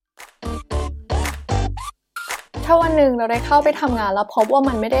ถ้าวันหนึ่งเราได้เข้าไปทำงานแล้วพบว่า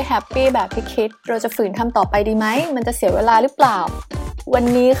มันไม่ได้แฮปปี้แบบที่คิดเราจะฝืนทำต่อไปดีไหมมันจะเสียเวลาหรือเปล่าวัน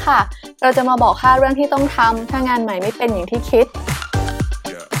นี้ค่ะเราจะมาบอก5เรื่องที่ต้องทำถ้างานใหม่ไม่เป็นอย่างที่คิด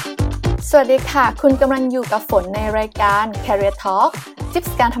สวัสดีค่ะคุณกำลังอยู่กับฝนในรายการ Career Talk ทิป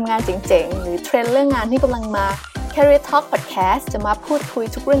ส์การทำงานเจ๋งๆหรือเทรนด์เรื่องงานที่กำลังมา Career Talk Podcast จะมาพูดคุย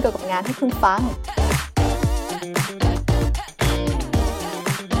ทุกเรื่องเกี่ยวกับงานให้คุณฟัง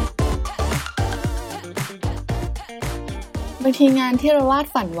บางทีงานที่เราวาด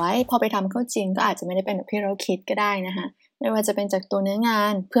ฝันไว้พอไปทำเข้าจริงก็อาจจะไม่ได้เป็นแบบที่เราคิดก็ได้นะคะไม่ว่าจะเป็นจากตัวเนื้องา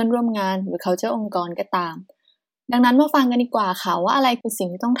นเพื่อนร่วมงานหรือ culture องค์กรก็ตามดังนั้นมาฟังกันดีกว่าค่ะว่าอะไรคือสิ่ง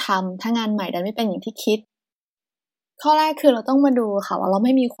ที่ต้องทำถ้างานใหม่ดันไม่เป็นอย่างที่คิดข้อแรกคือเราต้องมาดูค่ะว่าเราไ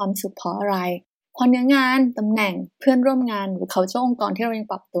ม่มีความสุขเพราะอะไรเพราะเนื้องานตำแหน่งเพื่อนร่วมงานหรือ culture องค์กรที่เรายัง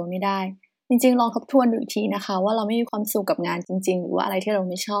ปรับตัวไม่ได้จริงๆลองทบทวนดูอีกทีนะคะว่าเราไม่มีความสุขกับงานจริงๆหรือว่าอะไรที่เรา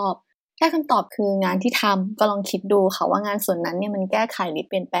ไม่ชอบถ้าคำตอบคืองานที่ทำก็ลองคิดดูค่ะว่างานส่วนนั้นเนี่ยมันแก้ไขหรือ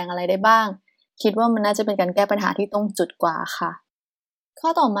เปลี่ยนแปลงอะไรได้บ้างคิดว่ามันน่าจะเป็นการแก้ปัญหาที่ตรงจุดกว่าค่ะข้อ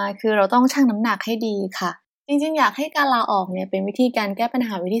ต่อมาคือเราต้องชั่งน้ำหนักให้ดีค่ะจริงๆอยากให้การลาออกเนี่ยเป็นวิธีการแก้ปัญห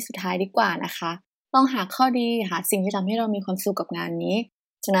าวิธีสุดท้ายดีกว่านะคะลองหาข้อดีหาสิ่งที่ทำให้เรามีความสุขกับงานนี้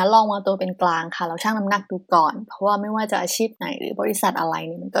ฉะนั้นลองวางตัวเป็นกลางค่ะเราชั่งน้ำหนักดูก่อนเพราะว่าไม่ว่าจะอาชีพไหนหรือบริษัทอะไรเ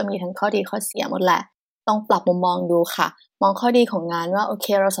นี่ยมันก็มีทั้งข้อดีข้อเสียหมดแหละต้องปรับมุมมองดูค่ะมองข้อดีของงานว่าโอเค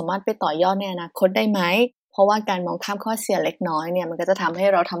เราสามารถไปต่อยอดในอนาคตได้ไหมเพราะว่าการมองข้ามข้อเสียเล็กน้อยเนี่ยมันก็จะทำให้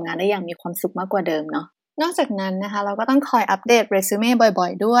เราทำงานได้อย่างมีความสุขมากกว่าเดิมเนาะนอกจากนั้นนะคะเราก็ต้องคอยอัปเดตเรซูเม่บ่อ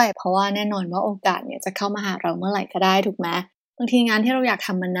ยๆด้วยเพราะว่าแน่นอนว่าโอกาสเนี่ยจะเข้ามาหาเราเมื่อไหร่ก็ได้ถูกไหมบางทีงานที่เราอยากท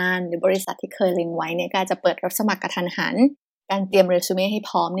ำมานานหรือบริษัทที่เคยเล็งไว้เนี่ยก็อาจจะเปิดรับสมัครกระทันหันการเตรียมเรซูเม่ให้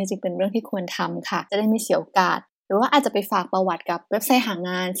พร้อมเนี่ยจึงเป็นเรื่องที่ควรทำค่ะจะได้ไม่เสียโอกาสหรือว่าอาจจะไปฝากประวัติกับเว็บไซต์หา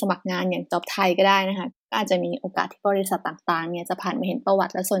งานสมัครงานอย่าง Job Thai ก็ได้นะคะก็อาจจะมีโอกาสที่บริษัทต่างๆเนี่ยจะผ่านมาเห็นประวั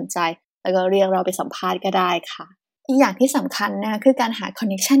ติและสนใจแล้วก็เรียกเราไปสัมภาษณ์ก็ได้ค่ะอีกอย่างที่สำคัญนะคะคือการหาคอน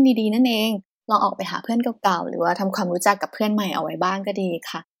เนคชั่นดีๆนั่นเองลองออกไปหาเพื่อนเก่าๆหรือว่าทำความรู้จักกับเพื่อนใหม่เอาไว้บ้างก็ดี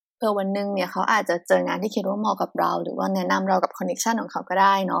ค่ะเพื่อวันนึงเนี่ยเขาอาจจะเจองานที่คิดว่าเหมาะกับเราหรือว่าแนะนำเรากับคอนเนคชั่นของเขาก็ไ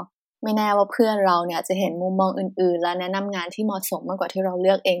ด้เนาะไม่แน่ว่าเพื่อนเราเนี่ยจะเห็นมุมมองอื่นๆและแนะนำงานที่เหมาะสมมากกว่าที่เราเ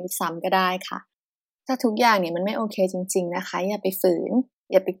ลือกเองซ้ำก็ได้ค่ะถ้าทุกอย่างเนี่ยมันไม่โอเคจริงๆนะคะอย่าไปฝืน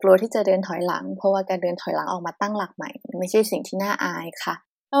อย่าไปกลัวที่จะเดินถอยหลังเพราะว่าการเดินถอยหลังออกมาตั้งหลักใหม่มันไม่ใช่สิ่งที่น่าอายค่ะ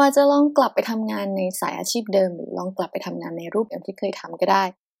ไม่ว่าจะลองกลับไปทำงานในสายอาชีพเดิมหรือลองกลับไปทำงานในรูปแบบที่เคยทำก็ได้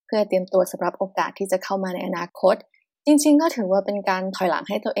เพื่อเตรียมตัวสำหรับโอกาสที่จะเข้ามาในอนาคตจริงๆก็ถือว่าเป็นการถอยหลัง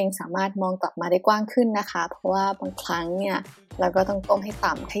ให้ตัวเองสามารถมองกลับมาได้กว้างขึ้นนะคะเพราะว่าบางครั้งเนี่ยเราก็ต้องก้มให้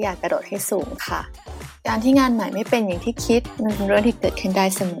ต่ำถ้าอยากกระโดดให้สูงค่ะการที่งานใหม่ไม่เป็นอย่างที่คิดมันเป็นเรื่องที่เกิดขึ้นได้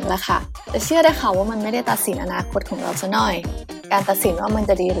เสมอละค่ะแต่เชื่อได้ค่ะว่ามันไม่ได้ตัดสินอนาคตของเราซะหน่อยการตัดสินว่ามัน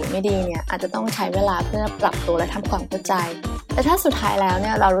จะดีหรือไม่ดีเนี่ยอาจจะต้องใช้เวลาเพื่อปรับตัวและทำความเข้าใจแต่ถ้าสุดท้ายแล้วเ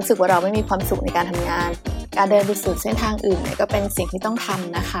นี่ยเรารู้สึกว่าเราไม่มีความสุขในการทำงานการเดินไปสู่เส้นทางอื่นเนี่ยก็เป็นสิ่งที่ต้องท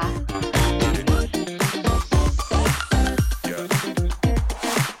ำนะคะ